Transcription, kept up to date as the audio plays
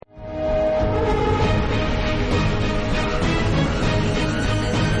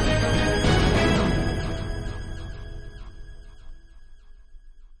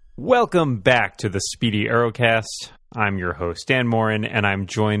Welcome back to the Speedy Aerocast. I'm your host, Dan Morin, and I'm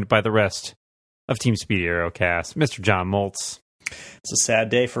joined by the rest of Team Speedy Aerocast, Mr. John Moltz. It's a sad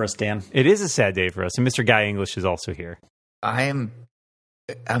day for us, Dan. It is a sad day for us, and Mr. Guy English is also here. I'm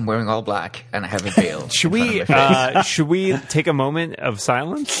wearing all black, and I have a veil. Should we take a moment of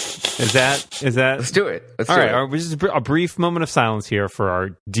silence? Is that? Let's do it. All right, just a brief moment of silence here for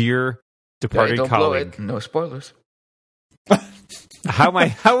our dear departed don't colleague. Blow it. No spoilers. How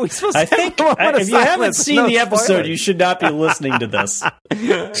are we supposed to? I think if you haven't seen the episode, you should not be listening to this.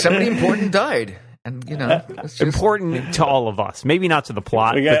 Somebody important died, and it's just important to all of us. Maybe not to the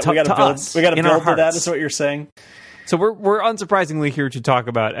plot, but to us. We got to in build our to hearts. that. Is what you're saying. So we're unsurprisingly here to talk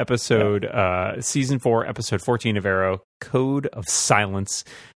about season 4, episode 14 of Arrow, Code of Silence,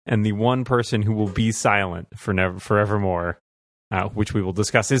 and the one person who will be silent forevermore, which we will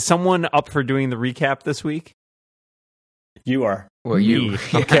discuss. Is someone up for doing the recap this week? You are. Well, you.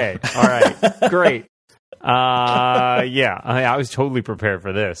 Okay. All right. Great. Yeah. I was totally prepared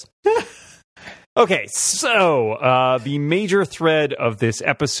for this. Okay. So the major thread of this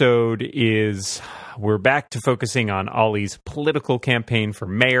episode is we're back to focusing on Ollie's political campaign for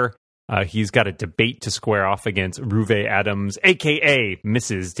mayor. He's got a debate to square off against Ruve Adams, a.k.a.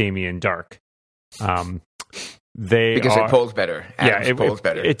 Mrs. Damien Dark. It polls better. Adams polls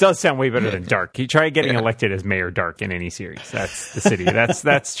better. It does sound way better than Dark. You try getting elected as Mayor Dark in any series. That's the city.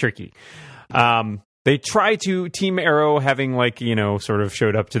 That's tricky. They try to Team Arrow, having sort of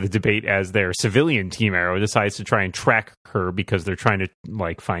showed up to the debate as their civilian Team Arrow, decides to try and track her because they're trying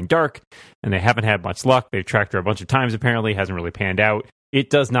to find Dark, and they haven't had much luck. They've tracked her a bunch of times. Apparently, hasn't really panned out. It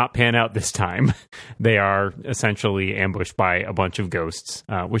does not pan out this time. They are essentially ambushed by a bunch of ghosts,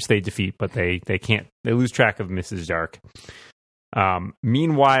 which they defeat, but they can't. They lose track of Mrs. Dark.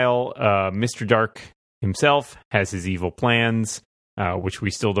 Meanwhile, Mr. Dark himself has his evil plans, which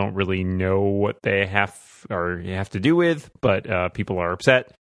we still don't really know what they have to do with, but people are upset.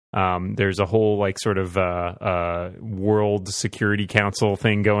 There's a whole World Security Council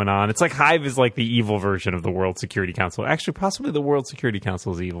thing going on. It's like Hive is like the evil version of the World Security Council. Actually, possibly the World Security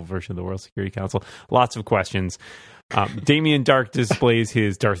Council is the evil version of the World Security Council. Lots of questions. Damien Dark displays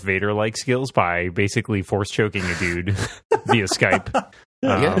his Darth Vader-like skills by basically force choking a dude via Skype.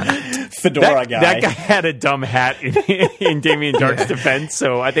 Fedora guy. That guy had a dumb hat in Damien Dark's defense,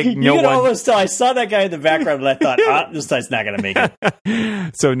 so I think no one... almost tell. I saw that guy in the background, and I thought, this guy's not going to make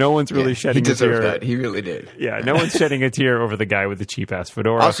it. So no one's really shedding a tear. That. He really did. Yeah, no one's shedding a tear over the guy with the cheap-ass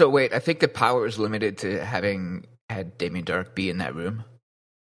fedora. Also, wait, I think the power is limited to having had Damien Dark be in that room.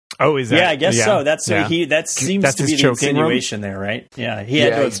 Oh, is that? Yeah, I guess so. That seems to be the insinuation there, right? Yeah, he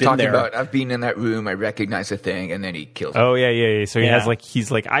had to have been there. About, I've been in that room, I recognize the thing, and then he kills him. Oh, yeah. So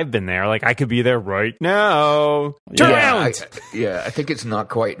he's like, I've been there. Like, I could be there right now. Turn around! I think it's not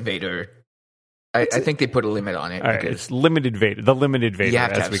quite Vader. I think they put a limit on it. Right, it's limited Vader. The limited Vader, you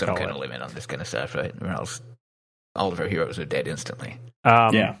have to as have we some call kind it. of limit on this kind of stuff, right? Or else all of our heroes are dead instantly.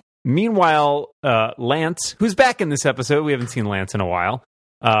 Meanwhile, Lance, who's back in this episode, we haven't seen Lance in a while.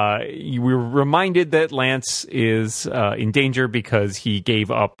 We're reminded that Lance is in danger because he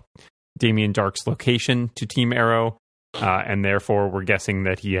gave up Damien Dark's location to Team Arrow, and therefore we're guessing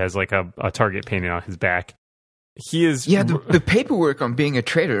that he has like a target painted on his back. He is... Yeah, the paperwork on being a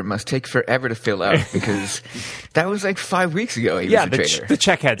traitor must take forever to fill out because that was like 5 weeks ago he was a traitor. The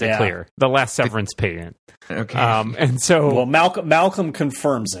check had to clear. The last severance payment. Okay. And so... Well, Malcolm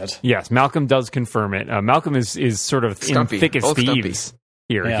confirms it. Yes, Malcolm does confirm it. Malcolm is sort of Stumpy, in thick as stumpy. thieves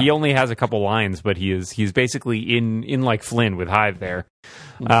here. Yeah. He only has a couple lines, but he's basically in like Flynn with Hive there.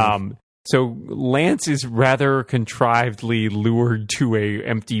 Mm-hmm. So Lance is rather contrivedly lured to a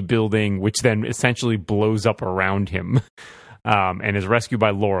empty building, which then essentially blows up around him, and is rescued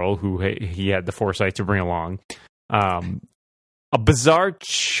by Laurel, who he had the foresight to bring along. A bizarre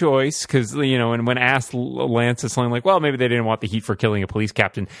choice, because, and when asked, Lance is something like, well, maybe they didn't want the heat for killing a police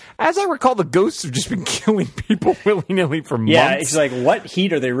captain. As I recall, the ghosts have just been killing people willy-nilly for months. Yeah, it's like, what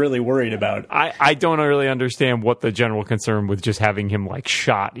heat are they really worried about? I don't really understand what the general concern with just having him,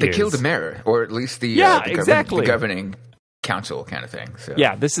 shot is. They killed the mayor, or at least the governing council kind of thing. So.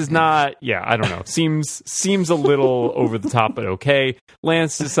 Yeah, this is not... Yeah, I don't know. Seems a little over the top, but okay.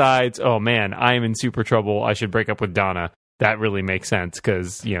 Lance decides, oh, man, I am in super trouble. I should break up with Donna. That really makes sense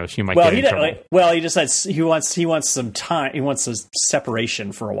because she might get in trouble. He decides he wants some time. He wants a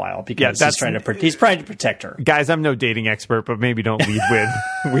separation for a while because he's trying to protect her. Guys, I'm no dating expert, but maybe don't lead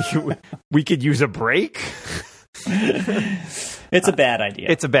with we could use a break. It's a bad idea.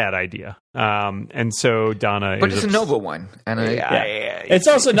 It's a bad idea. And so Donna but it's a noble one. And it's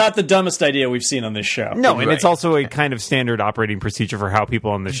also not the dumbest idea we've seen on this show. No, and it's also a kind of standard operating procedure for how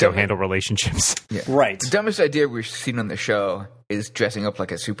people on the show handle relationships. Yeah. Right. The dumbest idea we've seen on the show is dressing up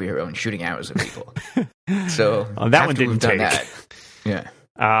like a superhero and shooting arrows at people. So that one didn't take. That,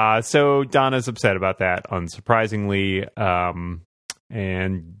 yeah. So Donna's upset about that, unsurprisingly.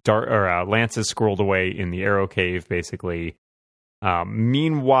 And Lance is squirreled away in the arrow cave, basically.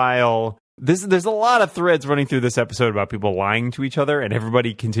 Meanwhile, there's a lot of threads running through this episode about people lying to each other, and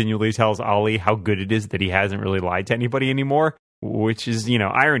everybody continually tells Ollie how good it is that he hasn't really lied to anybody anymore, which is,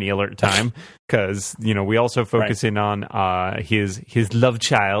 irony alert time, because, we also focus in on his love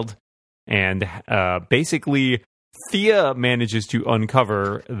child, and basically Thea manages to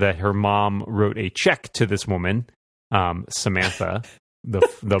uncover that her mom wrote a check to this woman, Samantha,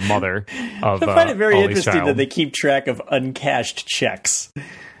 the mother of I find it very Ollie's interesting child. that they keep track of uncashed checks.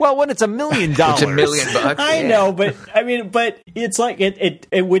 Well, when it's $1 million, it's $1 million. I know, but it's like it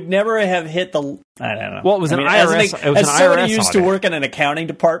would never have hit the. I don't know. Well, it was an IRS. It was as an somebody IRS used audit. to work in an accounting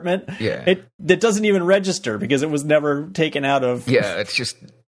department, it doesn't even register because it was never taken out of. Yeah, it's just.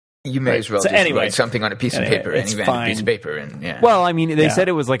 You may as well just write something on a piece of paper, any random piece of paper, and Well, I mean, they said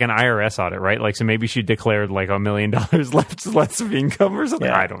it was like an IRS audit, right? Like, so maybe she declared like $1 million less of income or something.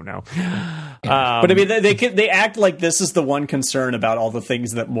 Yeah. I don't know. But I mean, they act like this is the one concern about all the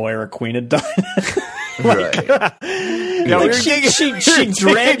things that Moira Queen had done. She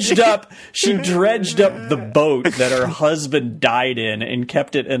dredged up the boat that her husband died in and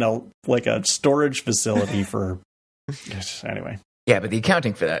kept it in a storage facility for. Anyway. Yeah, but the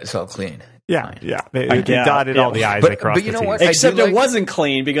accounting for that is all clean. Yeah, yeah. They dotted all the I's, they crossed but you the know T's. what? Except it wasn't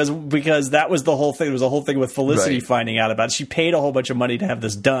clean because that was the whole thing. There was a whole thing with Felicity finding out about it. She paid a whole bunch of money to have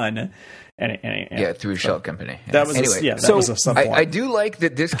this done. Through a shell company. Yeah. That was that was a subplot. I do like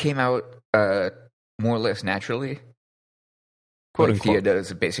that this came out more or less naturally. Quote like Thea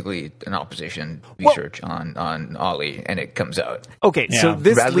does basically an opposition research on Ollie, and it comes out. Okay, so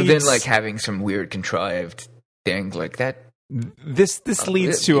this rather than like having some weird contrived thing like that. This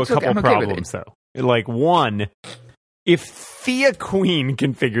leads to a couple problems, though. Like, one, if Thea Queen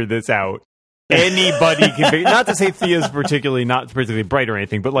can figure this out, anybody can figure. Not to say Thea's not particularly bright or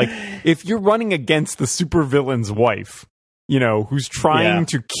anything, but like, if you're running against the supervillain's wife, who's trying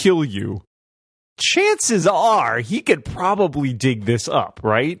to kill you, chances are he could probably dig this up,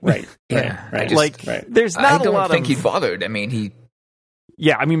 right? Right. There's not a lot of. I don't think he bothered. I mean,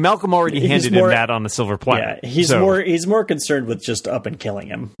 Yeah, I mean, Malcolm already handed him that on a silver platter. Yeah, he's more concerned with just up and killing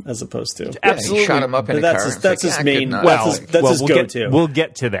him as opposed to absolutely he shot him up in a car. That's his main. Well, that's his go-to. We'll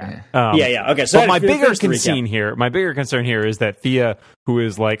get to that. Okay. So but my bigger concern here is that Thea, who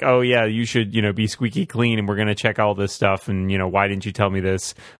is like, oh yeah, you should be squeaky clean, and we're going to check all this stuff, and why didn't you tell me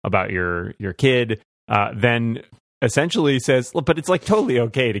this about your kid? Then essentially says, but it's like totally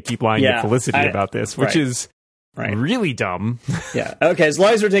okay to keep lying to Felicity about this, which is. Right. Really dumb. Yeah. Okay. As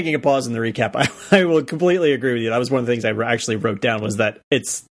long as we're taking a pause in the recap, I will completely agree with you. That was one of the things I actually wrote down was that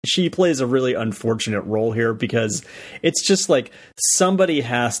she plays a really unfortunate role here because it's just like somebody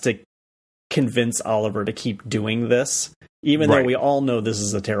has to convince Oliver to keep doing this, even though we all know this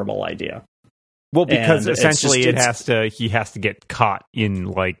is a terrible idea. Well, because essentially he has to get caught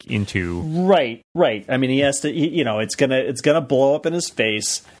into right. I mean, he has to. It's gonna blow up in his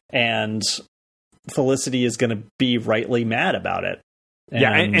face and. Felicity is going to be rightly mad about it.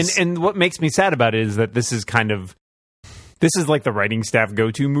 And what makes me sad about it is that this is like the writing staff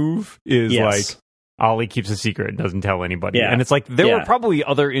go-to move is like Ollie keeps a secret and doesn't tell anybody. Yeah. And it's like there were probably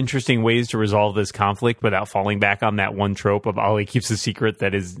other interesting ways to resolve this conflict without falling back on that one trope of Ollie keeps a secret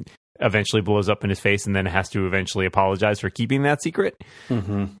that is eventually blows up in his face and then has to eventually apologize for keeping that secret.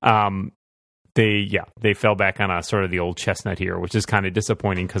 Mm-hmm. They fell back on a sort of the old chestnut here, which is kind of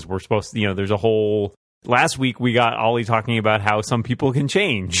disappointing because we're supposed to, there's a whole. Last week we got Ollie talking about how some people can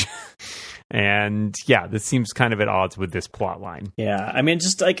change, and this seems kind of at odds with this plot line. Yeah, I mean,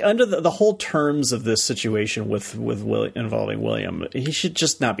 just like under the whole terms of this situation with involving William, he should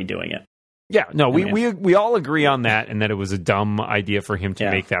just not be doing it. Yeah, no, we all agree on that, and that it was a dumb idea for him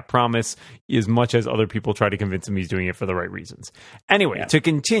to make that promise, as much as other people try to convince him he's doing it for the right reasons. Anyway, to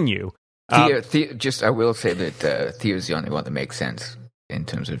continue. Thea, I will say that Thea's the only one that makes sense in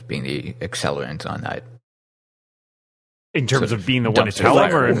terms of being the accelerant on that. In terms of being the one to tell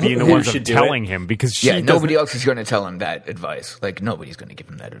him, or being the one telling him, because nobody else is going to tell him that advice. Like nobody's going to give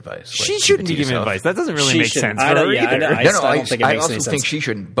him that advice. She shouldn't be giving advice. That doesn't really make sense for her either. I also think she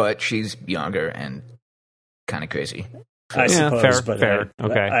shouldn't, but she's younger and kind of crazy. I suppose, fair.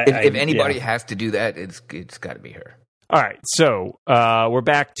 Okay. If anybody has to do that, it's got to be her. All right, so we're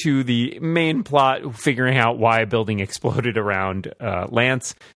back to the main plot, figuring out why a building exploded around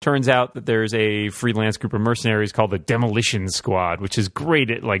Lance. Turns out that there's a freelance group of mercenaries called the Demolition Squad, which is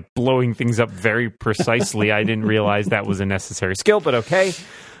great at like blowing things up very precisely. I didn't realize that was a necessary skill, but okay.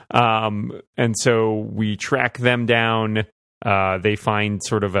 And so we track them down. They find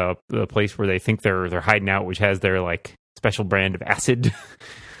sort of a place where they think they're hiding out, which has their like special brand of acid.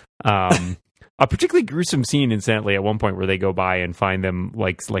 A particularly gruesome scene, incidentally, at one point where they go by and find them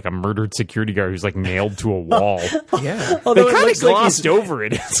like a murdered security guard who's like nailed to a wall. Yeah, they kind of glossed over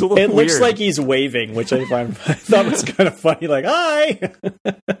it. It's a little weird. Looks like he's waving, which I thought was kind of funny. Like, hi.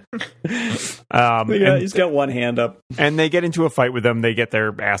 He's got one hand up, and they get into a fight with them. They get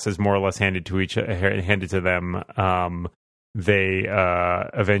their asses more or less handed to them. They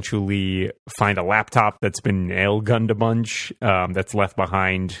eventually find a laptop that's been nail gunned a bunch, that's left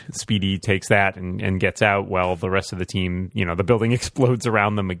behind. Speedy takes that and gets out while the rest of the team, the building explodes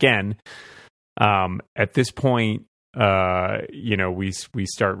around them again. At this point, we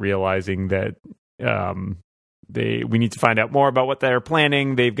start realizing that we need to find out more about what they're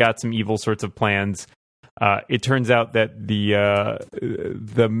planning. They've got some evil sorts of plans. It turns out that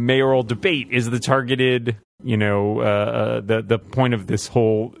the mayoral debate is the targeted, the point of this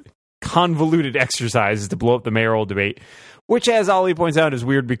whole convoluted exercise is to blow up the mayoral debate, which, as Ollie points out, is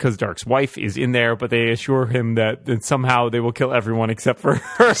weird because Dark's wife is in there, but they assure him that somehow they will kill everyone except for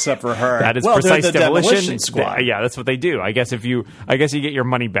her. Except for her. That is precise demolition squad. Yeah, that's what they do. I guess you get your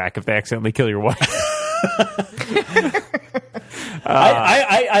money back if they accidentally kill your wife.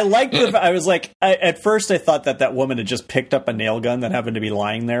 I liked I was like, at first I thought that woman had just picked up a nail gun that happened to be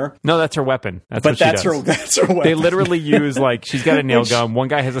lying there. No, that's her weapon. That's her weapon. They literally use she's got a nail gun. One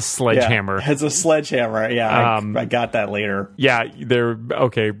guy has a sledgehammer. Yeah, has a sledgehammer. Yeah, I got that later. Yeah, they're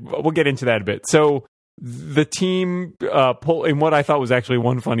okay. We'll get into that a bit. So the team pull in what I thought was actually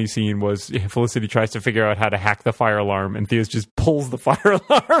one funny scene was Felicity tries to figure out how to hack the fire alarm, and Theus just pulls the fire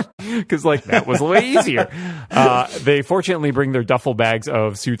alarm because that was way easier. They fortunately bring their duffel bags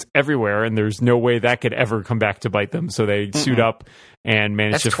of suits everywhere, and there's no way that could ever come back to bite them. So they suit up and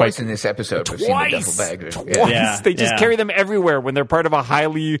manage to fight. Twice in this episode. We've seen the duffel bag. Twice. They just carry them everywhere when they're part of a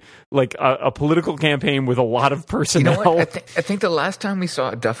highly a political campaign with a lot of personnel. You know what? I think the last time we saw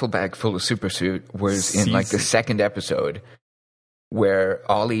a duffel bag full of super suit was in the second episode where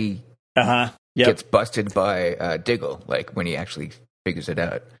Ollie gets busted by Diggle, when he actually figures it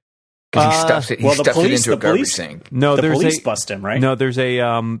out. Because he stuffs it into a garbage tank. No, the police bust him, right? No, there's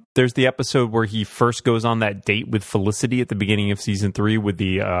the episode where he first goes on that date with Felicity at the beginning of season 3 with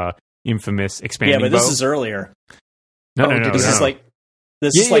the infamous expanding bow. Yeah, but this is earlier. No. This is like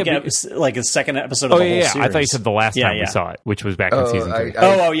a second episode of the whole series. I thought you said the last time we saw it, which was back in season 3.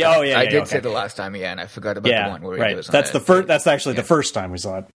 I did say the last time, and I forgot about the one where he goes on that's the first. That's actually the first time we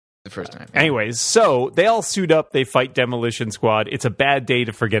saw it. The first time. Anyways, so they all suit up. They fight Demolition Squad. It's a bad day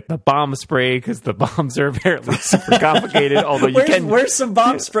to forget the bomb spray because the bombs are apparently super complicated. Although where's some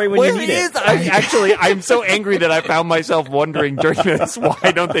bomb spray when you need it? I'm so angry that I found myself wondering during this,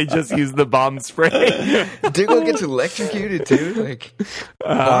 why don't they just use the bomb spray? Diggle gets electrocuted too.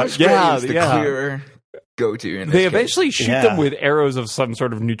 Bomb spray is the clear go-to. They eventually shoot them with arrows of some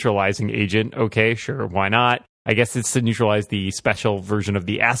sort of neutralizing agent. Okay, sure, why not? I guess it's to neutralize the special version of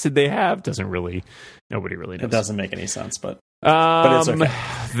the acid they have. Nobody really knows. It doesn't make any sense, but it's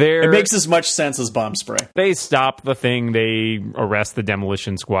okay. It makes as much sense as bomb spray. They stop the thing. They arrest the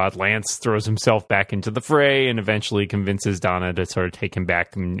Demolition Squad. Lance throws himself back into the fray and eventually convinces Donna to sort of take him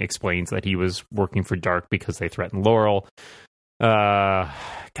back and explains that he was working for Dark because they threatened Laurel. God,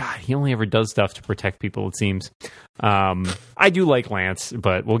 he only ever does stuff to protect people, it seems. I do like Lance,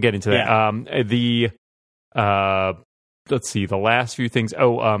 but we'll get into that. Let's see, the last few things.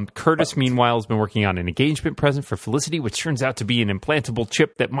 Curtis, meanwhile, has been working on an engagement present for Felicity, which turns out to be an implantable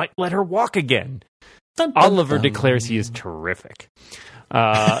chip that might let her walk again. Dun, dun, Oliver declares he is terrific.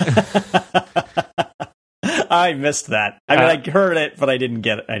 I missed that. I heard it, but I didn't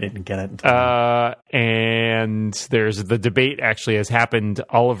get it. And there's the debate actually has happened.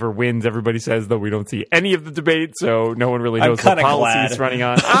 Oliver wins. Everybody says, though we don't see any of the debate, so no one really knows what policy he's running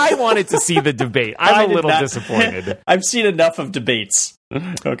on. I wanted to see the debate. I'm a little disappointed. I've seen enough of debates.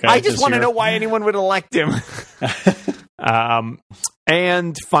 Okay, I just want to know why anyone would elect him.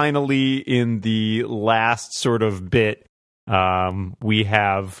 And finally, in the last sort of bit, we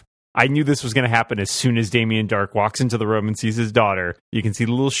have... I knew this was going to happen as soon as Damien Dark walks into the room and sees his daughter. You can see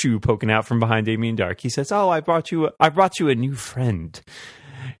the little shoe poking out from behind Damien Dark. He says, "Oh, I brought you a new friend.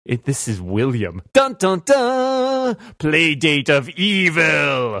 This is William. Dun dun dun! Play date of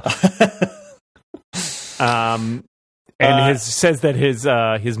evil." And says that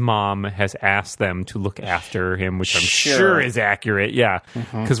his mom has asked them to look after him, which I'm sure is accurate. Yeah,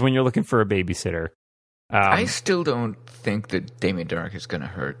 because when you're looking for a babysitter, I still don't think that Damien Dark is going to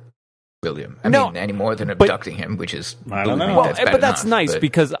hurt William. I mean, any more than abducting him, which is I don't know. Well, but that's nice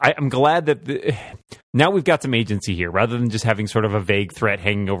because I'm glad that now we've got some agency here, rather than just having sort of a vague threat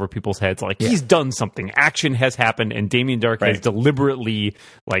hanging over people's heads. Like he's done something, action has happened, and Damien Dark has deliberately,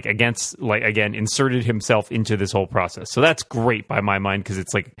 inserted himself into this whole process. So that's great by my mind because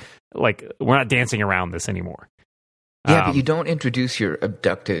it's like we're not dancing around this anymore. Yeah, but you don't introduce your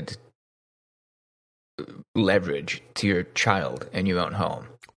abducted leverage to your child in your own home.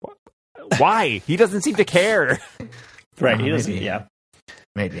 Why? He doesn't seem to care. Right, he doesn't. Yeah.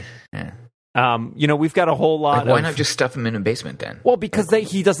 Maybe. Yeah. We've got a whole lot why not just stuff him in a basement then? Well, because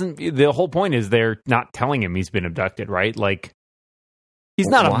he doesn't... The whole point is they're not telling him he's been abducted, right? Like, he's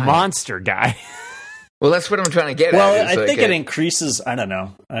not a monster guy. Well, that's what I'm trying to get at. Well, I think it increases... I don't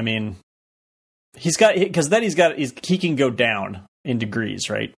know. I mean, he can go down in degrees,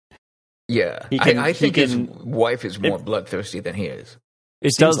 right? Yeah. I think his wife is more bloodthirsty than he is.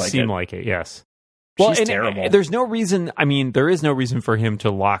 It does seem like it, yes. Well, she's terrible. There's no reason... I mean, there is no reason for him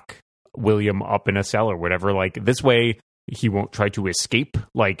to lock William up in a cell or whatever. Like, this way, he won't try to escape.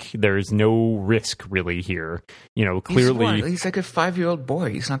 Like, there's no risk, really, here. Clearly... He's like a 5-year-old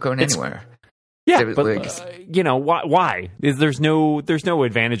boy. He's not going anywhere. Yeah, but, why? There's no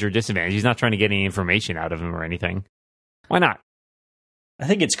advantage or disadvantage. He's not trying to get any information out of him or anything. Why not? I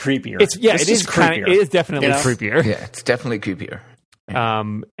think it's creepier. It is creepier. It is definitely creepier. Yeah, it's definitely creepier.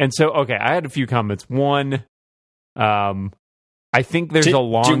 And so, okay, I had a few comments. One, I think there's a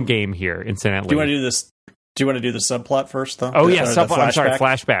long game here, incidentally. Do you want to do this? Do you want to do the subplot first, though? Oh, yeah, subplot. I'm sorry,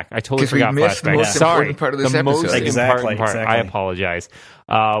 flashback. I totally forgot flashback. Most important part of this episode. Most important part. I apologize.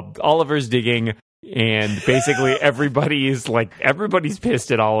 Oliver's digging, and basically everybody's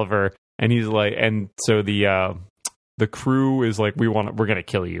pissed at Oliver, and he's like, and so the crew is like, we're gonna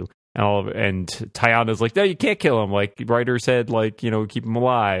kill you. And Tayana's like, no, you can't kill him. Like, Ryder said, keep him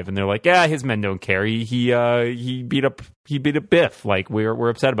alive. And they're like, yeah, his men don't care. He beat up Biff. Like, we're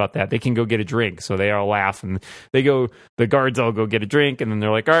upset about that. They can go get a drink. So they all laugh, and the guards all go get a drink, and then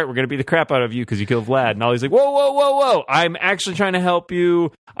they're like, all right, we're gonna beat the crap out of you because you killed Vlad. And Ollie's like, whoa, I'm actually trying to help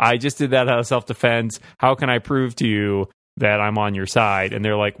you. I just did that out of self-defense. How can I prove to you that I'm on your side? And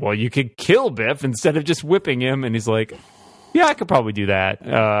they're like, well, you could kill Biff instead of just whipping him. And he's like, yeah, I could probably do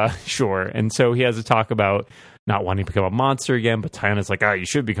that. Sure. And so he has a talk about not wanting to become a monster again, but Tayana's like, you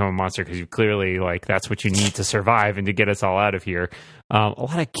should become a monster because you clearly, that's what you need to survive and to get us all out of here. A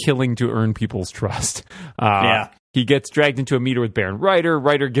lot of killing to earn people's trust. Yeah. He gets dragged into a meeting with Baron Ryder.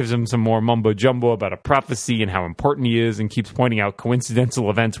 Ryder gives him some more mumbo-jumbo about a prophecy and how important he is, and keeps pointing out coincidental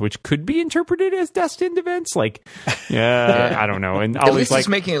events which could be interpreted as destined events. I don't know. And at least it's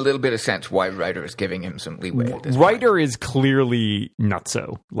making a little bit of sense why Ryder is giving him some leeway at this Ryder point. Is clearly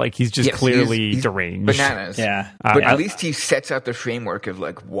nutso. He's just clearly he's deranged. Bananas. Yeah. But at least he sets out the framework of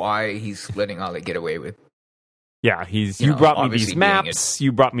why he's letting Ollie get away with. Yeah, you brought me these maps,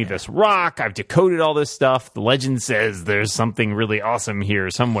 you brought me this rock, I've decoded all this stuff, the legend says there's something really awesome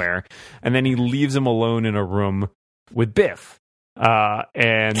here somewhere, and then he leaves him alone in a room with Biff.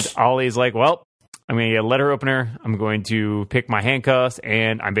 And Ollie's like, well, I'm going to get a letter opener, I'm going to pick my handcuffs,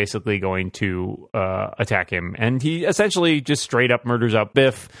 and I'm basically going to attack him. And he essentially just straight up murders out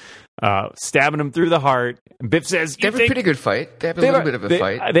Biff, stabbing him through the heart. Biff says, they have a pretty good fight. They have a little bit of a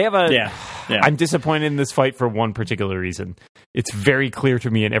fight. They have a... Yeah. I'm disappointed in this fight for one particular reason. It's very clear to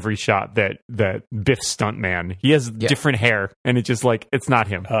me in every shot that Biff's stuntman, he has different hair, and it's just it's not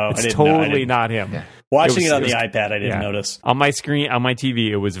him. It's totally not him. Yeah. Watching it on the iPad, I didn't notice. On my screen, on my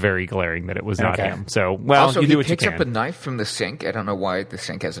TV, it was very glaring that it was not him. So, also, you do what he you can. picks up a knife from the sink. I don't know why the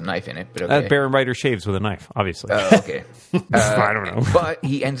sink has a knife in it, but okay. Baron Ryder shaves with a knife, obviously. Okay. I don't know. But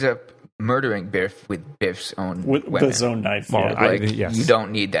he ends up murdering Biff with Biff's own weapon. With his own knife. Well, you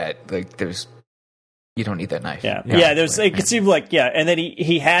don't need that. You don't need that knife. Yeah. It seemed and then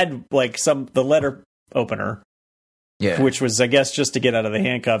he had the letter opener. Yeah. Which was, I guess, just to get out of the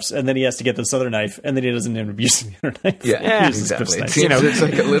handcuffs, and then he has to get this other knife, and then he doesn't end up using the other knife. Yeah, exactly. It seems it's a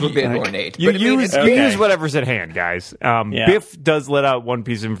little bit ornate. You use whatever's at hand, guys. Biff does let out one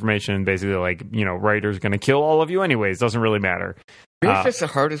piece of information, basically Ryder's going to kill all of you anyways. Doesn't really matter. Biff is the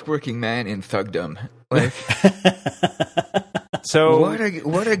hardest working man in thugdom. So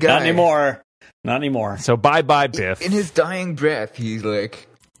what a guy. Not anymore. So bye Biff. In his dying breath, he's like,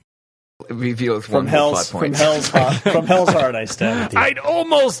 reveals from one Hell's more plot point. from Hell's Heart. I stabbed you. I'd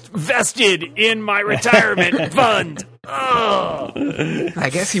almost vested in my retirement fund. Oh. I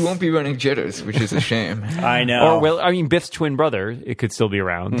guess he won't be running Jitters, which is a shame. I know. Or well, I mean, Biff's twin brother. It could still be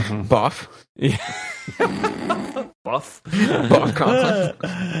around. Mm-hmm. Boff. Yeah. Buff. Boff Conklin.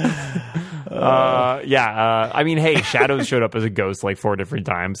 I mean, hey, Shadows showed up as a ghost like 4 different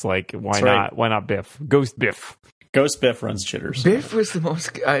times. Like, why That's not? right. Why not Biff? Ghost Biff. Ghost Biff runs Jitters. Biff was the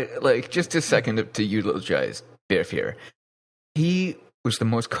most, just a second to eulogize Biff here. He was the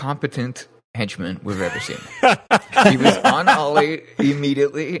most competent henchman we've ever seen. He was on Ollie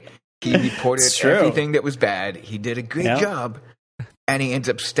immediately. He reported everything that was bad. He did a great job. And he ends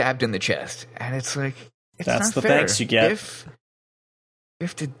up stabbed in the chest. And it's like, That's not the fair. thanks you get.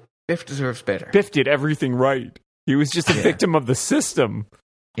 Biff deserves better. Biff did everything right. He was just a victim of the system.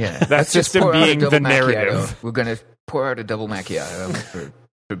 Yeah. That's just him being the narrative. We're going to pour out a double macchiato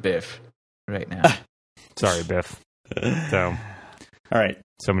for Biff right now. Sorry, Biff. So, all right.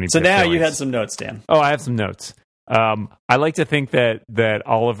 So many. So Biff now feelings. you had some notes, Dan. Oh, I have some notes. I like to think that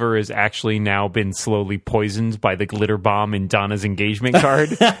Oliver has actually now been slowly poisoned by the glitter bomb in Donna's engagement card,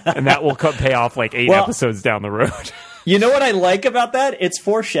 and that will pay off like 8 episodes down the road. You know what I like about that? It's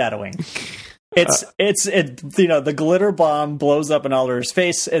foreshadowing. It's the glitter bomb blows up in Oliver's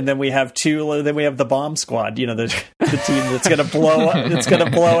face, and then we have the bomb squad. You know, the team that's gonna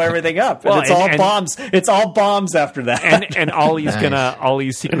blow everything up. Well, and it's all bombs. It's all bombs after that. And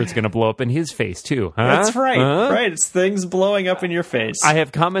Ollie's secret's gonna blow up in his face too. Huh? That's right. Right. It's things blowing up in your face. I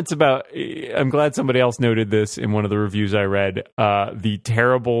have comments about. I'm glad somebody else noted this in one of the reviews I read. The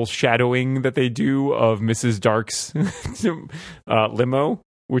terrible shadowing that they do of Mrs. Dark's limo,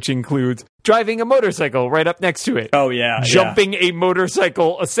 which includes driving a motorcycle right up next to it. Oh, yeah. Jumping a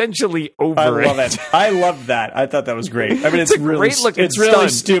motorcycle essentially over it. I love it. I loved that. I thought that was great. I mean, it's really, great looking it's really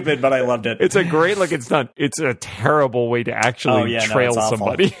stupid, but I loved it. It's a great looking stunt. It's a terrible way to actually trail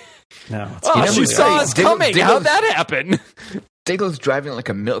somebody. No, she saw us coming. How'd that happen? Diggle's driving like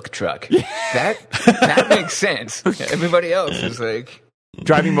a milk truck. That makes sense. Everybody else is like...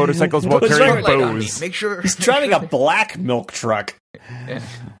 driving motorcycles while carrying bows. Make sure he's driving a black milk truck.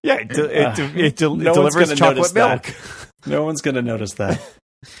 It delivers chocolate milk. No one's going to notice that.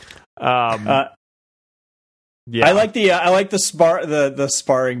 Yeah, I like the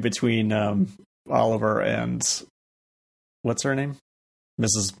sparring between Oliver and what's her name,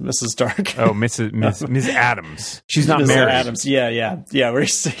 Mrs. Dark. Oh, Miss Adams. She's not Mrs. married. Adams. Yeah. Where he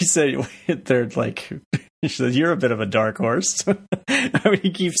said they're like. She said, "You're a bit of a dark horse." I mean,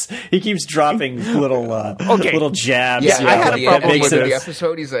 he keeps dropping little jabs. Yeah, I had a problem with the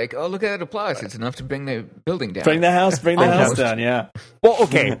episode. He's like, "Oh, look at that applause! It's enough to bring the building down. Bring the house down." Yeah. Well,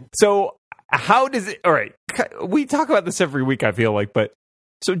 okay. So how does it? All right, we talk about this every week. I feel like, but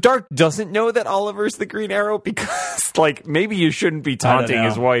so Dark doesn't know that Oliver's the Green Arrow because, like, maybe you shouldn't be taunting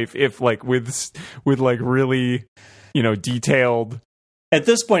his wife if, like, with like really, detailed. At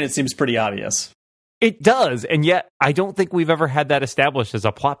this point, it seems pretty obvious. It does, and yet I don't think we've ever had that established as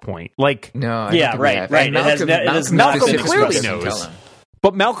a plot point. Like, no, right. Malcolm clearly knows,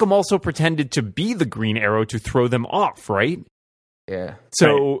 but Malcolm also pretended to be the Green Arrow to throw them off, right? Yeah.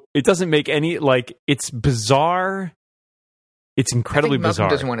 So it doesn't make any it's bizarre. It's incredibly bizarre.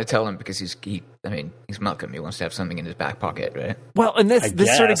 Malcolm doesn't want to tell him because he's Malcolm. He wants to have something in his back pocket, right? Well, and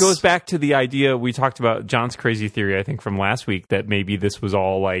this sort of goes back to the idea we talked about, John's crazy theory, I think, from last week, that maybe this was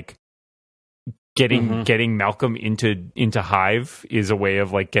all like. Getting Malcolm into Hive is a way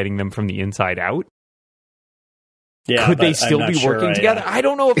of like getting them from the inside out. Yeah, could they still be working together? I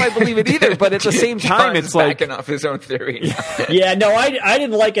don't know if I believe it either, but at the same time, it's like backing off his own theory. Yeah, no, I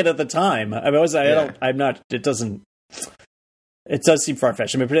didn't like it at the time. I mean, I'm not. It doesn't. It does seem far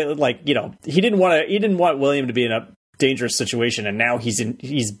fetched. I mean, like he didn't want William to be in a dangerous situation, and now he's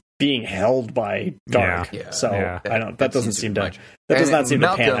being held by Dark. Yeah. So I don't. That doesn't seem to. Much. That does not seem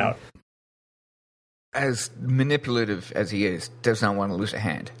Malcolm, to pan out. As manipulative as he is, does not want to lose a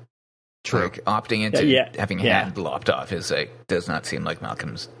hand. True. Like opting into having a hand lopped off is does not seem like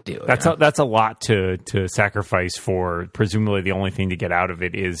Malcolm's deal. That's a lot to sacrifice for. Presumably, the only thing to get out of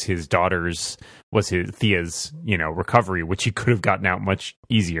it is his Thea's recovery, which he could have gotten out much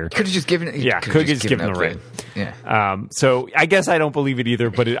easier. Could have just given it. Could have just given the ring. Yeah. So I guess I don't believe it either,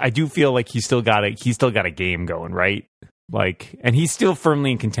 but I do feel like he's still got a game going, right? Like, and he's still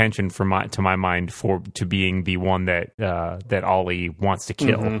firmly in contention to my mind to being the one that Ollie wants to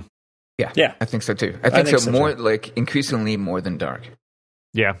kill. Mm-hmm. Yeah, I think so too. I think so more too. Like increasingly more than Dark.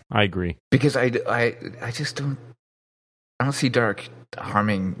 Yeah, I agree. Because I just don't see Dark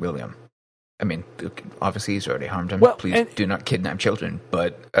harming William. I mean, obviously he's already harmed him. Well, Please do not kidnap children.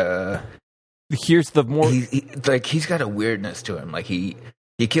 But here's the more he's got a weirdness to him. Like he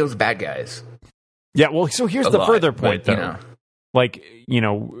kills bad guys. Yeah. Well, so here's the further point, though. You know, like, you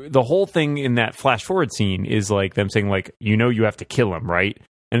know, the whole thing in that flash forward scene is like them saying, like, you know, you have to kill him, right?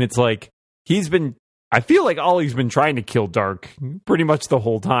 And it's like I feel like Ollie's been trying to kill Dark pretty much the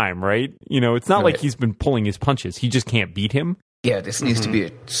whole time, right? You know, it's not like he's been pulling his punches. He just can't beat him. Yeah, this needs to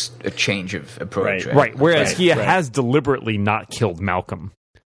be a change of approach. Right. Whereas he has deliberately not killed Malcolm.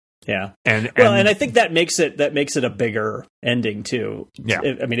 Yeah. And I think that makes it a bigger ending too. Yeah.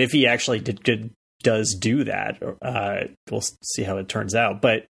 I mean, if he actually does do that, we'll see how it turns out.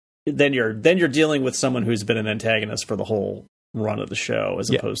 But then you're dealing with someone who's been an antagonist for the whole run of the show, as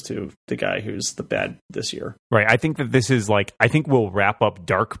opposed to the guy who's the bad this year. Right. I think that this is I think we'll wrap up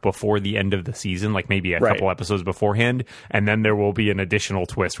Dark before the end of the season, like maybe a couple episodes beforehand, and then there will be an additional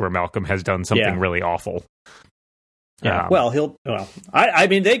twist where Malcolm has done something really awful. Yeah. I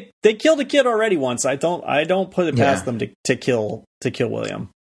mean, they killed a kid already once. I don't put it past them to kill William.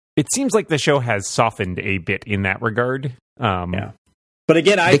 It seems like the show has softened a bit in that regard. Yeah. But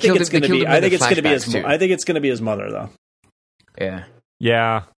again, I think it's going to be his mother, though. Yeah.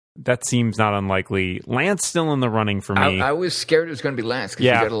 Yeah, that seems not unlikely. Lance still in the running for me. I was scared it was going to be Lance because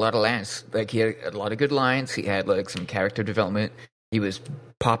he got a lot of Lance. Like, he had a lot of good lines. He had like some character development. He was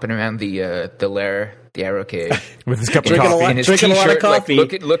popping around the lair, the arrow cage, with his cup of coffee and his drinking t-shirt, a lot of coffee,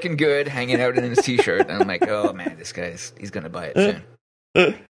 like, looking good, hanging out in his t-shirt. And I'm like, oh man, this he's going to buy it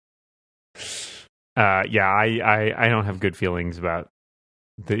soon. I don't have good feelings about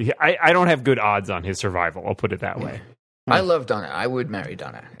I don't have good odds on his survival. I'll put it that way. I love Donna. I would marry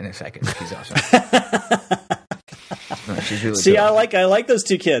Donna in a second. She's awesome. No, she's really See, cool. I like those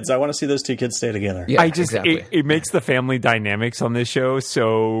two kids. I want to see those two kids stay together. Yeah, exactly. It makes the family dynamics on this show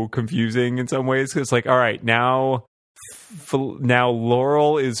so confusing in some ways. Because it's like, all right, now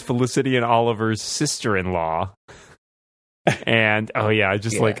Laurel is Felicity and Oliver's sister-in-law. And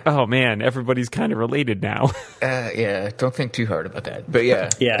like, oh man, everybody's kind of related now. Don't think too hard about that.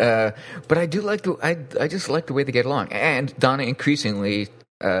 But but I do like I just like the way they get along. And Donna increasingly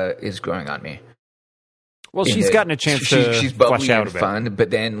is growing on me. Well, she's gotten a chance to she's flesh out a bit. Fun,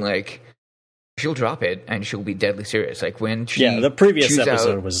 but then like she'll drop it and she'll be deadly serious. Like when she the previous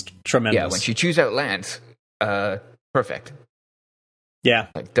episode was tremendous. Yeah, when she chews out Lance, perfect. Yeah,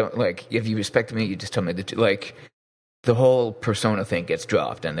 like if you respect me, you just tell me the whole persona thing gets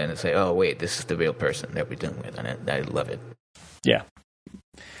dropped, and then it's like, oh wait, this is the real person that we're dealing with, and I love it. Yeah.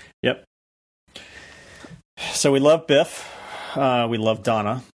 Yep. So we love Biff. We love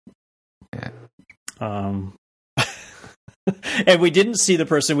Donna. Yeah. And we didn't see the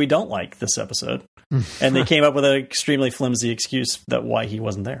person we don't like this episode, and they came up with an extremely flimsy excuse that why he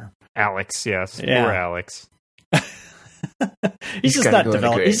wasn't there. Alex, yes, poor Alex. He's just not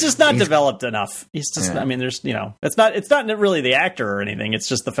developed. He's just not developed enough. He's just. I mean, there's it's not really the actor or anything. It's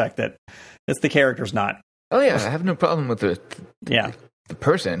just the fact that the character's not. Oh yeah, I have no problem with the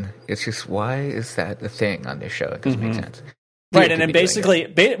person. It's just, why is that a thing on this show? It doesn't make sense. Right, and then basically,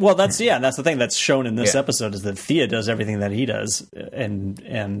 that's the thing that's shown in this episode is that Thea does everything that he does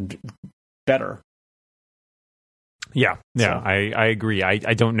and better. Yeah, so. I agree. I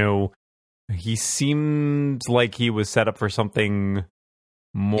don't know. He seems like he was set up for something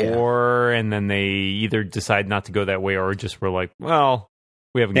more, and then they either decide not to go that way, or just were like, well,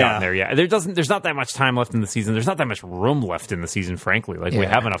 we haven't gotten there yet. There's not that much time left in the season. There's not that much room left in the season, frankly. Like, we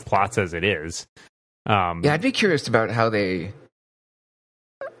have enough plots as it is. I'd be curious about how they.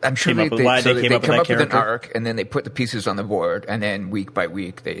 I'm sure they come up with an arc, and then they put the pieces on the board, and then week by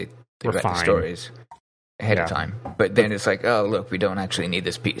week they write the stories ahead of time. But then it's like, oh look, we don't actually need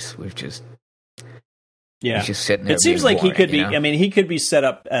this piece. We've just he's just sitting there. It seems like boring, he could be. I mean, he could be set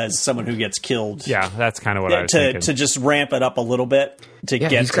up as someone who gets killed. Yeah, that's kind of what I was thinking. To just ramp it up a little bit to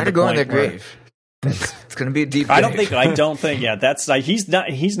get. He's got to go in that grave. It's going to be a deep grave. I don't think. Yeah, that's he's not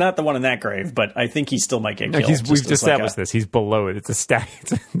the one in that grave, but I think he still might get killed. We've established this. He's below it. It's a stack.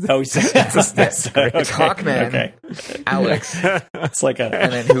 It's a stack. It's Hawkman. Alex. It's like and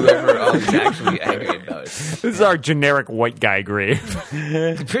then whoever else is actually angry about it. This is our generic white guy grave.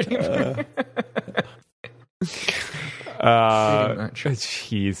 Pretty much.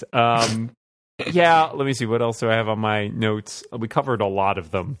 Jeez. Let me see. What else do I have on my notes? We covered a lot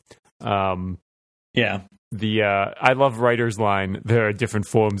of them. I love Ryder's line. There are different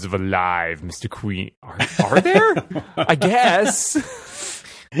forms of alive, Mr. Queen. Are there? I guess.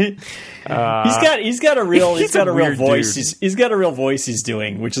 He's got a real voice. He's got a real voice he's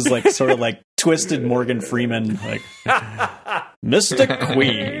doing, which is like sort of like twisted Morgan Freeman. Like, Mystic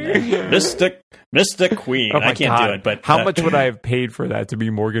Queen. Mystic Queen. I can't do it, but how much would I have paid for that to be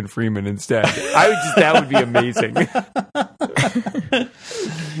Morgan Freeman instead? That would be amazing.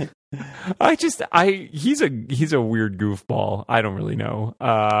 He's a weird goofball. I don't really know.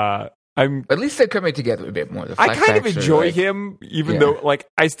 At least they're coming together a bit more. I kind of enjoy him, even though, like,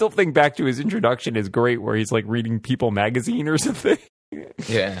 I still think back to his introduction is great, where he's like reading People magazine or something.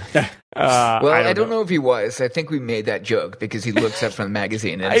 Yeah. I don't know if he was. I think we made that joke because he looks up from the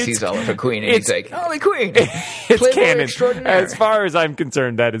magazine and sees Oliver Queen, and he's like, "Holy Queen!" It's canon. As far as I'm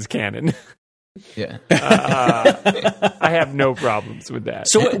concerned, that is canon. Yeah. I have no problems with that.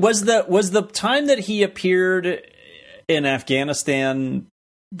 So was the time that he appeared in Afghanistan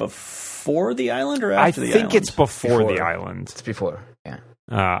before the island or after the island? I think it's before the island. It's before, yeah.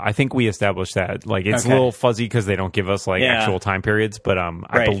 I think we established that. Like, it's a little fuzzy because they don't give us actual time periods, but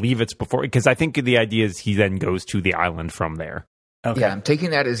I believe it's before, because I think the idea is he then goes to the island from there. Okay. Yeah, I'm taking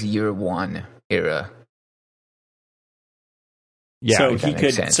that as year one era. Yeah,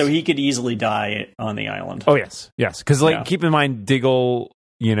 so he could easily die on the island. Oh yes, because keep in mind, Diggle's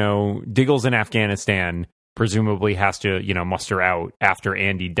in Afghanistan. Presumably has to muster out after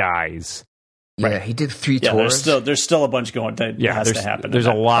Andy dies. Yeah, he did 3 tours. There's still a bunch going that has to happen. There's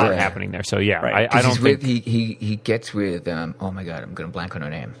a lot happening there. So I don't think he gets with oh my god, I'm going to blank on her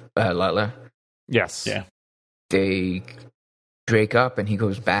name. Lala. Yes. Yeah. They break up and he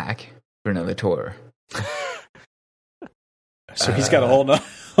goes back for another tour. So he's got a whole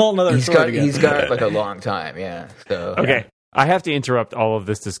nother tour. He's got like a long time. Yeah. So okay, I have to interrupt all of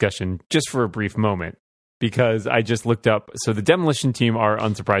this discussion just for a brief moment, because I just looked up. So the Demolition Team are,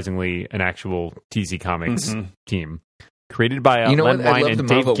 unsurprisingly, an actual TeeVee Comics team created by Len Wein and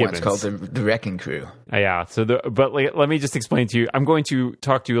Dave Gibbons. It's called the Wrecking Crew. Yeah. So, let me just explain to you. I'm going to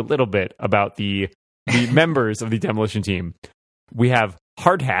talk to you a little bit about the members of the Demolition Team. We have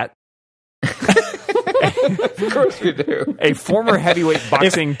Hard Hat. Of course we do. A former heavyweight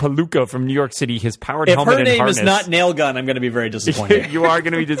boxing palooka from New York City. His powered helmet and harness. If her name is not Nailgun, I'm going to be very disappointed. You are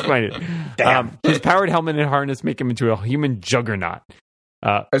going to be disappointed. Damn. His powered helmet and harness make him into a human juggernaut.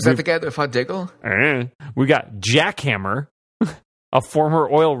 Is that the guy that fought Diggle? We got Jackhammer, a former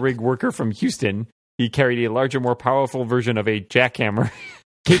oil rig worker from Houston. He carried a larger, more powerful version of a jackhammer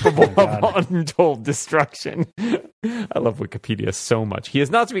capable of untold destruction. I love Wikipedia so much. He is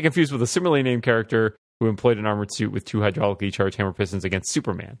not to be confused with a similarly named character who employed an armored suit with 2 hydraulically charged hammer pistons against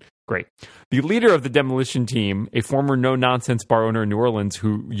Superman. Great. The leader of the Demolition Team, a former no-nonsense bar owner in New Orleans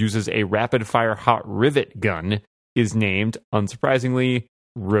who uses a rapid-fire hot rivet gun, is named, unsurprisingly,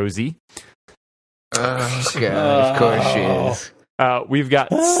 Rosie. Oh, God, of course she is. We've got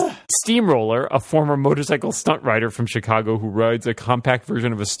Steamroller, a former motorcycle stunt rider from Chicago who rides a compact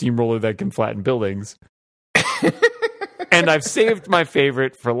version of a steamroller that can flatten buildings. And I've saved my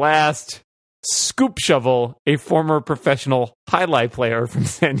favorite for last, Scoop Shovel, a former professional highlight player from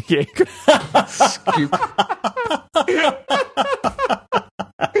San Diego. Scoop.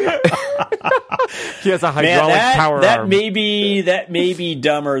 He has a hydraulic power arm. That may be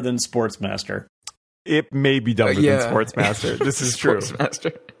dumber than Sportsmaster. It may be dumber than Sportsmaster. This is true.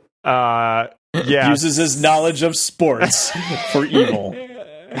 Sportsmaster. Yeah. Uses his knowledge of sports for evil.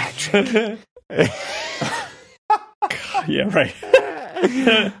 Yeah, right.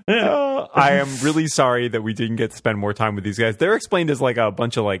 I am really sorry that we didn't get to spend more time with these guys. They're explained as like a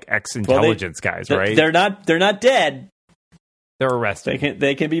bunch of like ex-intelligence guys, right? They're not dead. They're arrested.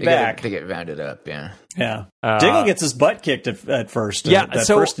 They can be back. They get rounded up. Yeah. Diggle gets his butt kicked at first. Yeah. In that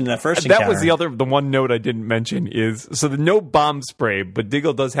first that encounter. was the one note I didn't mention is so the no bomb spray, but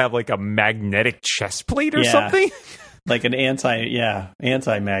Diggle does have like a magnetic chest plate or something. Like an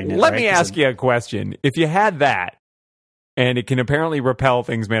anti-magnet. Let me ask you a question. If you had that, and it can apparently repel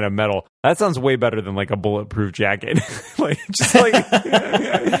things made of metal, that sounds way better than like a bulletproof jacket. Go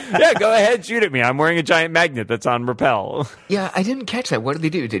ahead, shoot at me. I'm wearing a giant magnet that's on repel. Yeah, I didn't catch that. What did he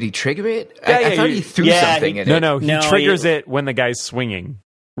do? Did he trigger it? I thought he threw something in it. No, he triggers it when the guy's swinging.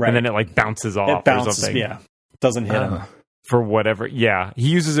 Right. And then it like bounces off or something. Yeah, doesn't hit him. For whatever. Yeah, he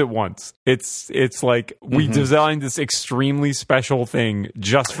uses it once. It's like we designed this extremely special thing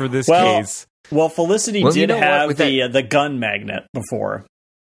just for this case. Well, Felicity did have the gun magnet before.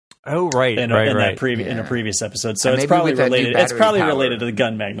 Oh, right, in a previous episode, so it's probably related. It's probably related to the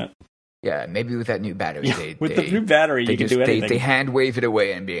gun magnet. Yeah, maybe with that new battery. The new battery, you can do anything. They hand wave it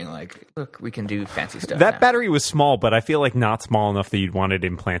away and being like, "Look, we can do fancy stuff." That battery was small, but I feel like not small enough that you'd want it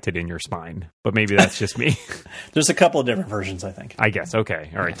implanted in your spine. But maybe that's just me. There's a couple of different versions, I think. I guess. Okay,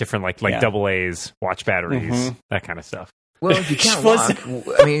 all right, different like AA's, watch batteries, that kind of stuff. Well, if you can't walk,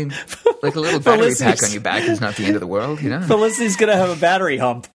 I mean, like a little battery pack on your back is not the end of the world, you know? Felicity's going to have a battery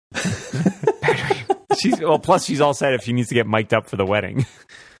hump. Plus she's all set if she needs to get mic'd up for the wedding.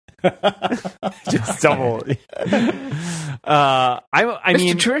 Just double.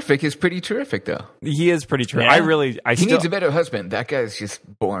 Mr. Terrific is pretty terrific, though. He is pretty terrific. Yeah. He needs a better husband. That guy's just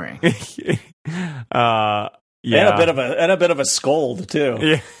boring. Yeah, and a bit of a scold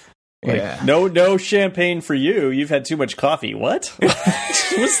too. Yeah. No champagne for you. You've had too much coffee. What?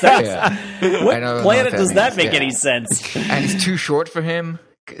 What's that? Yeah. What planet does that make any sense? And he's too short for him.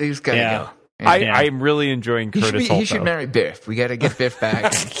 He's got to go. I'm really enjoying Curtis Holt. He should marry Biff. We got to get Biff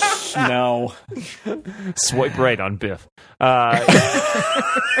back. No. Swipe right on Biff. I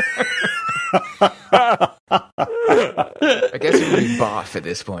guess it would be Boff at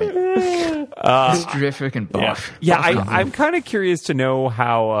this point. Terrific and Boff. Yeah, I'm kind of curious to know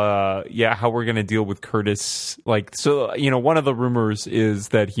how we're going to deal with Curtis. Like, so, one of the rumors is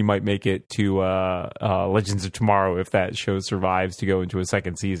that he might make it to Legends of Tomorrow if that show survives to go into a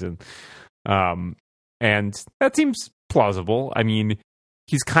second season. And that seems plausible. I mean,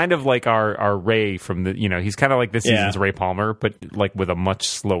 he's kind of like our Ray from the, he's kind of like this season's Ray Palmer, but like with a much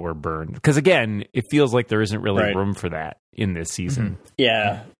slower burn. Because again, it feels like there isn't really room for that in this season. Mm-hmm.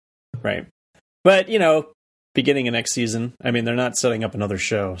 Yeah, right. But, beginning of next season, I mean, they're not setting up another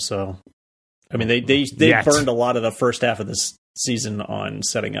show. So, I mean, they burned a lot of the first half of this season on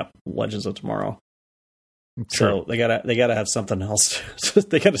setting up Legends of Tomorrow. True. So they gotta have something else.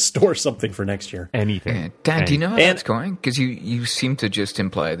 They gotta store something for next year. Anything. Yeah. Dan, do you know how that's going? Because you seem to just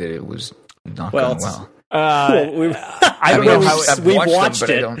imply that it was not going well. We've watched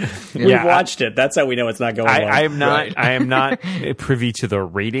it. We've watched it. That's how we know it's not going well. I am not privy to the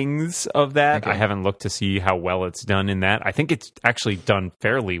ratings of that. Okay. I haven't looked to see how well it's done in that. I think it's actually done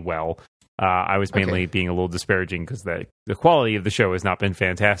fairly well. I was mainly being a little disparaging because the quality of the show has not been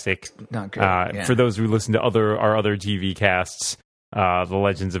fantastic. Not good. For those who listen to our other TV casts, the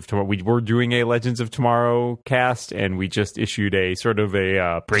Legends of Tomorrow, we were doing a Legends of Tomorrow cast, and we just issued a sort of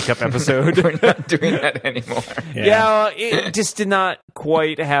a breakup episode. We're not doing that anymore. Yeah, it just did not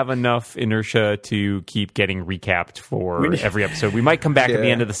quite have enough inertia to keep getting recapped for every episode. We might come back at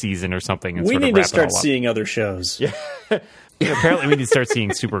the end of the season or something. And we sort need of to wrap start seeing other shows. Yeah. Apparently, we need to start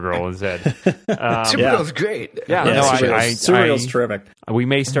seeing Supergirl instead. Supergirl's great. Supergirl's terrific. We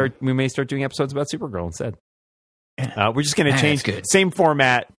may start doing episodes about Supergirl instead. We're just going to change same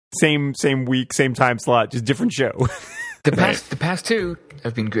format, same week, same time slot, just different show. The past two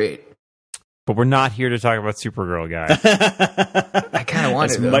have been great, but we're not here to talk about Supergirl, guys. I kind of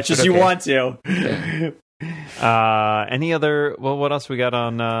want as much as you want to. Yeah. Any other? Well, what else we got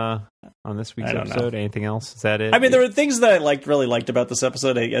on this week's episode? Anything else? Is that it? I mean, there were things that I really liked about this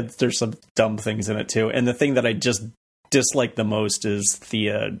episode. There's some dumb things in it too, and the thing that I just dislike the most is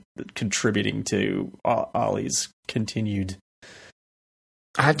Thea contributing to Ollie's continued.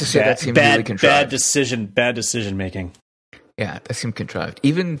 I have to say that seemed really contrived. Bad decision making. Yeah, that seemed contrived,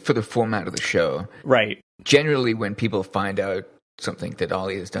 even for the format of the show. Right. Generally, when people find out something that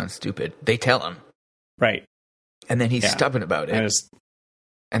Ollie has done stupid, they tell him. Right. And then he's stubborn about it.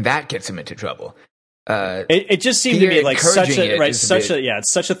 And that gets him into trouble. It just seemed to me like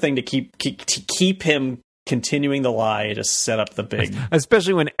such a thing to keep him continuing the lie to set up the big.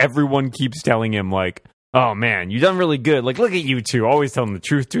 Especially when everyone keeps telling him like, "Oh man, you've done really good. Like, look at you two, always telling the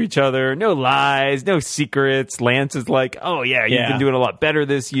truth to each other. No lies, no secrets." Lance is like, "Oh yeah, you've been doing a lot better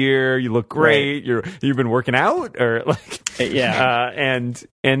this year. You look great. Right. You've been working out," or like, and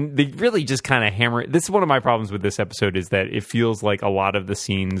they really just kind of hammer it. This is one of my problems with this episode is that it feels like a lot of the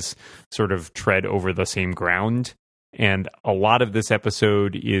scenes sort of tread over the same ground. And a lot of this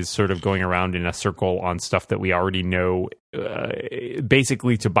episode is sort of going around in a circle on stuff that we already know,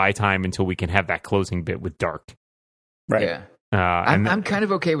 basically to buy time until we can have that closing bit with Dark. Right. Yeah. I'm kind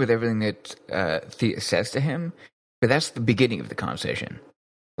of okay with everything that Thea says to him, but that's the beginning of the conversation.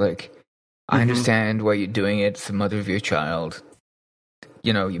 Like, I understand why you're doing it. It's the mother of your child.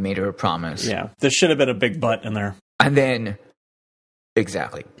 You made her a promise. Yeah. There should have been a big but in there. And then,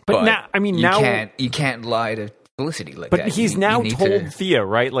 exactly. But now, you can't lie to Felicity like but that. But he's now told Thea,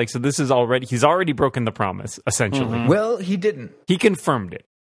 right? Like, so this is he's already broken the promise, essentially. Mm-hmm. Well, he didn't. He confirmed it.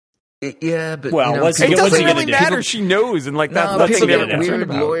 Yeah, but it doesn't really matter. She knows, and like that's people get weird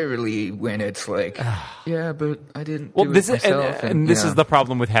lawyerly when it's like, yeah, but I didn't. Well, this is this is the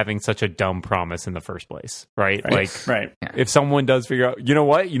problem with having such a dumb promise in the first place, right? Like, if someone does figure out, you know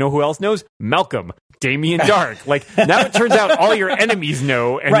what, who else knows? Malcolm, Damien Dark. Like now, it turns out all your enemies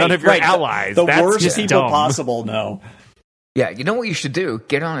know, and none of your allies. The that's worst just people dumb. possible know. Yeah, you know what you should do?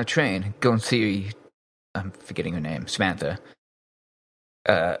 Get on a train, go and see I'm forgetting her name, Samantha,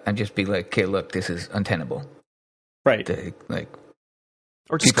 and just be like, okay, look, this is untenable. Right.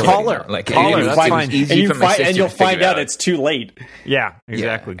 Or just call her. Call her. That's fine. And you'll find out it's too late. Yeah,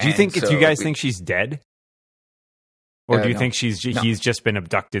 exactly. Do you think? Do you guys think she's dead? Or do you think he's just been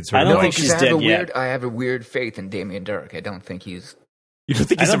abducted? I don't think she's dead yet. I have a weird faith in Damien Dark. I don't think he's. You don't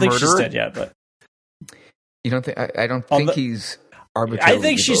think he's a murderer? She's dead yet, but you don't think? I don't think he's arbitrarily. I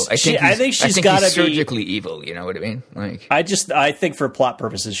think evil. I think she's got to be surgically evil. You know what I mean? Like, I think for plot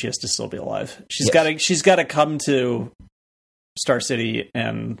purposes, she has to still be alive. She's got to come to Star City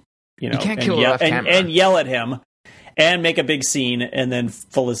and you can't kill her off camera and yell at him and make a big scene, and then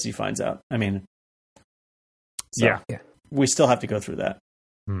Felicity finds out. I mean. So, yeah, we still have to go through that,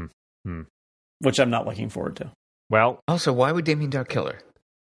 which I'm not looking forward to. Well, also, why would Damien Dark kill her?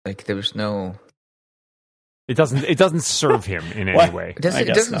 Like, there was no. It doesn't serve him in any way. It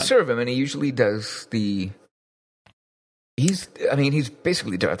doesn't serve him, and he usually does the. He's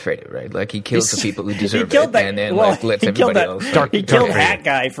basically Darth Vader, right? Like, he kills the people who deserve it, and then lets everybody else. He killed Hat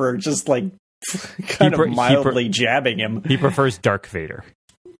Guy for just like kind of mildly jabbing him. He prefers Dark Vader.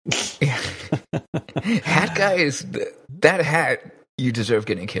 Yeah. Hat Guy is that hat. You deserve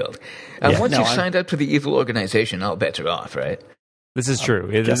getting killed. Once you've signed up to the evil organization, all bets are off, right? This is true.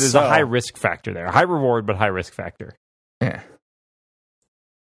 There's a high risk factor there, high reward but high risk factor. Yeah.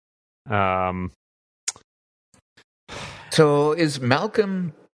 So is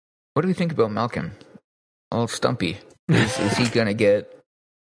Malcolm? What do we think about Malcolm? All stumpy. Is he gonna get?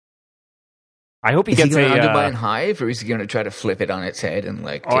 I hope he gets a undermine Hive, or is he going to try to flip it on its head and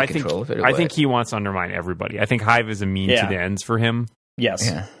take control of it? I think he wants to undermine everybody. I think Hive is a mean to the ends for him. Yes.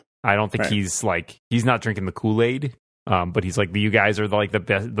 Yeah. I don't think he's not drinking the Kool-Aid. But he's like, you guys are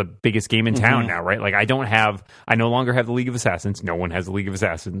the biggest game in town now, right? Like, I no longer have the League of Assassins. No one has the League of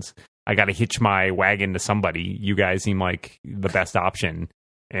Assassins. I got to hitch my wagon to somebody. You guys seem like the best option.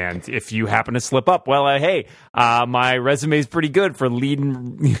 And if you happen to slip up, well, hey, my resume is pretty good for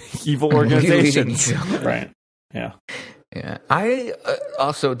leading evil organizations. Right. Yeah. Yeah. I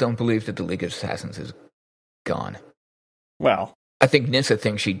also don't believe that the League of Assassins is gone. Well, I think Nissa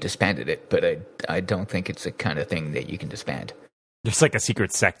thinks she disbanded it, but I don't think it's the kind of thing that you can disband. There's like a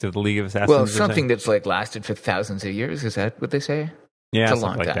secret sect of the League of Assassins. Well, something that's lasted for thousands of years. Is that what they say? Yeah, it's a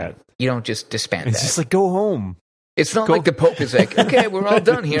long time. That. You don't just disband it's that. Just like, go home. It's not like the Pope is like, okay, we're all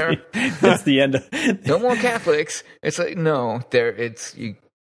done here. That's the end. No more Catholics. It's like, no, it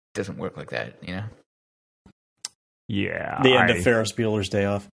doesn't work like that, you know? Yeah. The end of Ferris Bueller's Day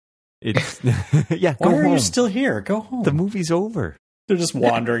Off. It's yeah. Go Why home. Are you still here? Go home. The movie's over. They're just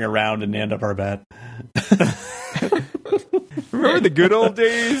wandering around in Nanda Parbat. Remember the good old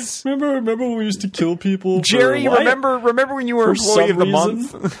days? Remember when we used to kill people? Jerry, remember when you were employee of the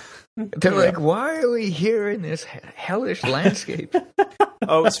month? They're like, why are we here in this hellish landscape?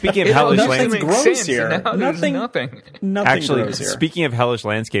 Oh, speaking of hellish landscapes, gross here. Nothing. Actually, grows here. Speaking of hellish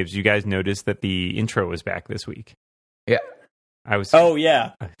landscapes, you guys noticed that the intro was back this week. Yeah. I was. Oh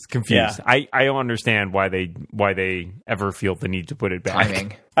yeah. I was confused. Yeah. I don't understand why they ever feel the need to put it back.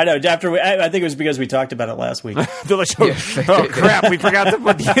 Timing. I know. I think it was because we talked about it last week. They're like, oh crap! We forgot to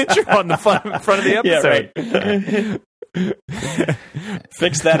put the intro on the front of the episode. Yeah, right.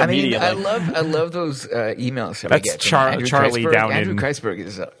 Fix that immediately. I love those emails. That's Charlie down Andrew Kreisberg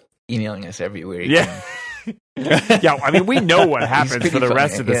is emailing us every week. Yeah. Yeah, I mean, we know what happens for the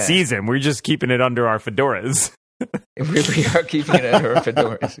rest of the season. We're just keeping it under our fedoras. We are keeping it under our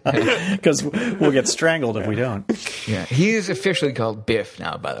fedoras. Because we'll get strangled if we don't. Yeah, he is officially called Biff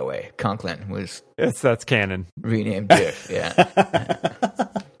now, by the way. Conklin was... That's canon. Renamed Biff, yeah.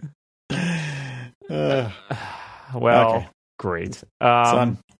 Well, okay. Great.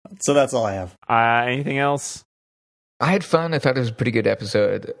 So that's all I have. Anything else? I had fun. I thought it was a pretty good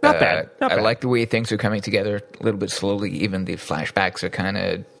episode. Not bad. I like the way things are coming together a little bit slowly. Even the flashbacks are kind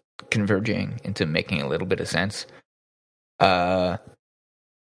of converging into making a little bit of sense. All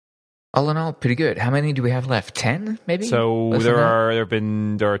in all, pretty good. How many do we have left? 10, maybe? So there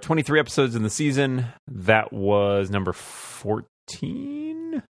are 23 episodes in the season. That was number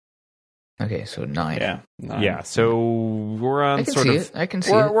 14. Okay, so 9. Yeah. 9. Yeah, so we're on I can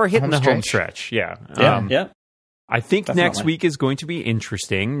see it. We're hitting the home stretch. Yeah. Yeah. I think next week is going to be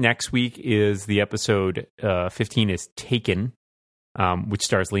interesting. Next week is the episode 15 is Taken, which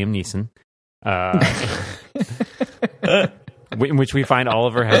stars Liam Neeson. In which we find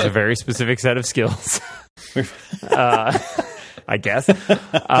Oliver has a very specific set of skills. I guess.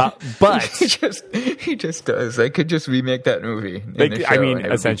 But he just does. I could just remake that movie.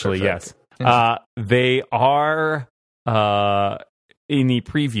 Essentially, yes. They are in the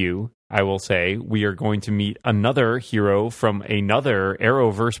preview, I will say, we are going to meet another hero from another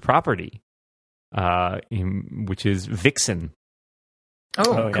Arrowverse property, which is Vixen.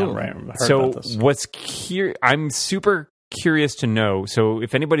 Oh, cool. Yeah, right. So I'm super curious to know. So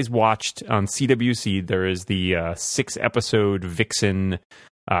if anybody's watched on CWC, there is the 6-episode Vixen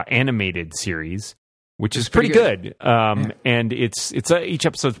animated series, which is pretty good. And it's each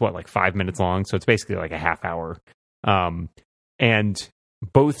episode's like 5 minutes long, so it's basically like a half hour. And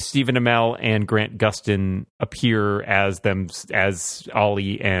both Stephen Amell and Grant Gustin appear as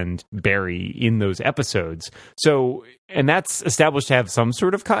Ollie and Barry in those episodes. So, and that's established to have some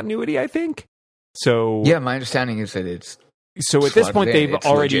sort of continuity, I think. So yeah, my understanding is that it's so at this point they've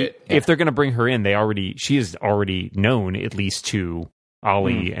already if they're going to bring her in, she is already known at least to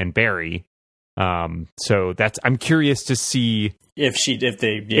Ollie and Barry. So I'm curious to see if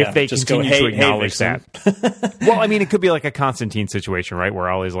they just continue go, to acknowledge that. Well, I mean, it could be like a Constantine situation, right? Where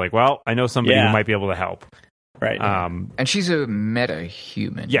Ollie's like, well, I know somebody who might be able to help. Right. And she's a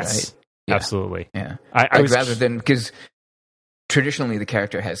meta-human, yes, right? Yeah. Absolutely. Yeah. Rather than, because traditionally the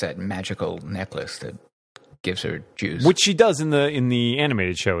character has that magical necklace that gives her juice. Which she does in the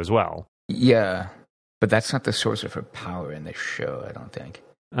animated show as well. Yeah. But that's not the source of her power in the show, I don't think.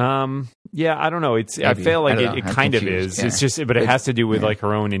 Yeah, I don't know. Maybe. I feel like it kind confused. of is. Yeah. It's just, but it has to do with like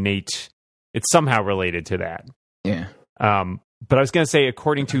her own innate. It's somehow related to that. Yeah. But I was going to say,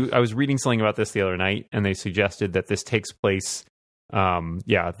 I was reading something about this the other night, and they suggested that this takes place.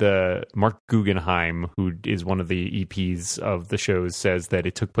 The Mark Guggenheim, who is one of the EPs of the shows, says that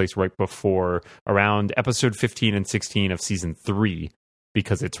it took place right before around episode 15 and 16 of season 3.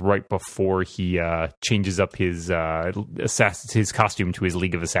 Because it's right before he changes up his costume to his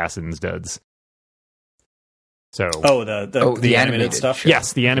League of Assassins duds. So, the animated stuff.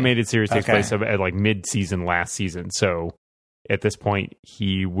 Yes, the animated series takes place at like mid-season last season. So, at this point,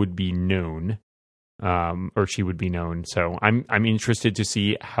 he would be known, or she would be known. So, I'm interested to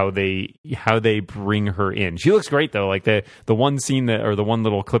see how they bring her in. She looks great though. Like the one scene or the one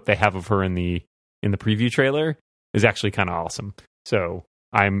little clip they have of her in the preview trailer is actually kind of awesome. So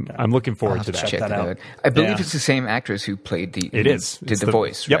I'm looking forward to that. Check that out. I believe it's the same actress who played the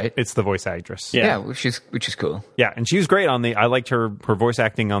voice, yep, right? It's the voice actress. Yeah, which is cool. Yeah, and she was great I liked her voice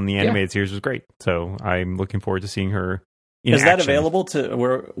acting on the animated series was great. So I'm looking forward to seeing her in action. Is that available to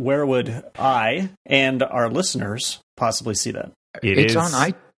where would I and our listeners possibly see that? It's on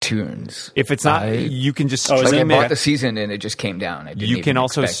iTunes. If it's not, you can just stream I bought the season and it just came down. You can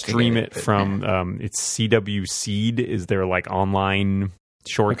also stream it from it's CW Seed is their like online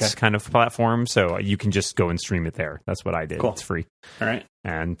shorts kind of platform, so you can just go and stream it there. That's what I did. Cool. It's free. All right.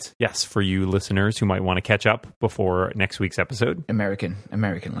 And yes, for you listeners who might want to catch up before next week's episode, American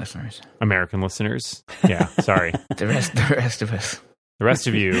listeners. Yeah, sorry. the rest of us. The rest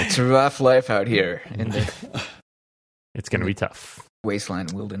of you. It's a rough life out here in the it's going to be tough.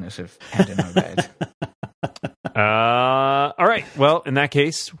 Wasteland wilderness of hand in our beds. All right. Well, in that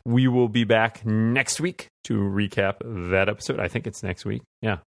case, we will be back next week to recap that episode. I think it's next week.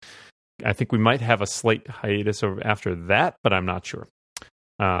 Yeah. I think we might have a slight hiatus after that, but I'm not sure.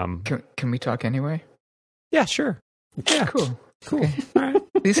 Can we talk anyway? Yeah, sure. Yeah. Cool. Okay. All right.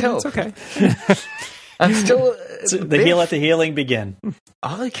 These help. It's okay. I'm still... let the healing begin.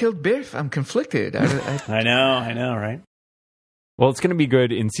 Ollie killed Biff. I'm conflicted. I know, right? Well, it's going to be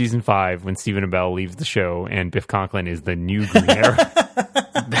good in season 5 when Stephen Amell leaves the show and Biff Conklin is the new Green Arrow.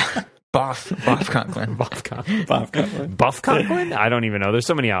 Boff Conklin. Buff Conklin? Buff Conklin? I don't even know. There's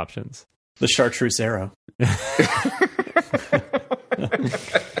so many options. The chartreuse arrow.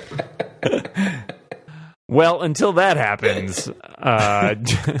 Well, until that happens,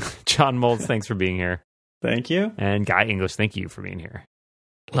 John Moltz, thanks for being here. Thank you. And Guy English, thank you for being here.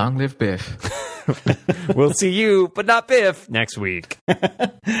 Long live Biff. We'll see you, but not Biff, next week.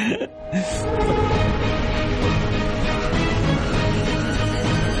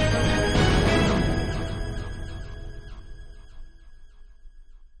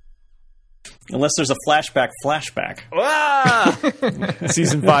 Unless there's a flashback. Ah!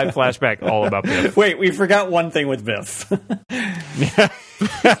 Season 5 flashback, all about Biff. Wait, we forgot one thing with Biff.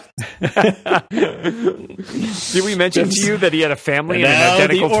 Did we mention to you that he had a family and an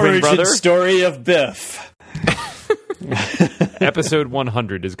identical twin brother? The origin story of Biff. Episode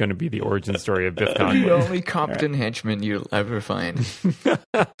 100 is going to be the origin story of Biff Conklin. The only competent henchman you'll ever find.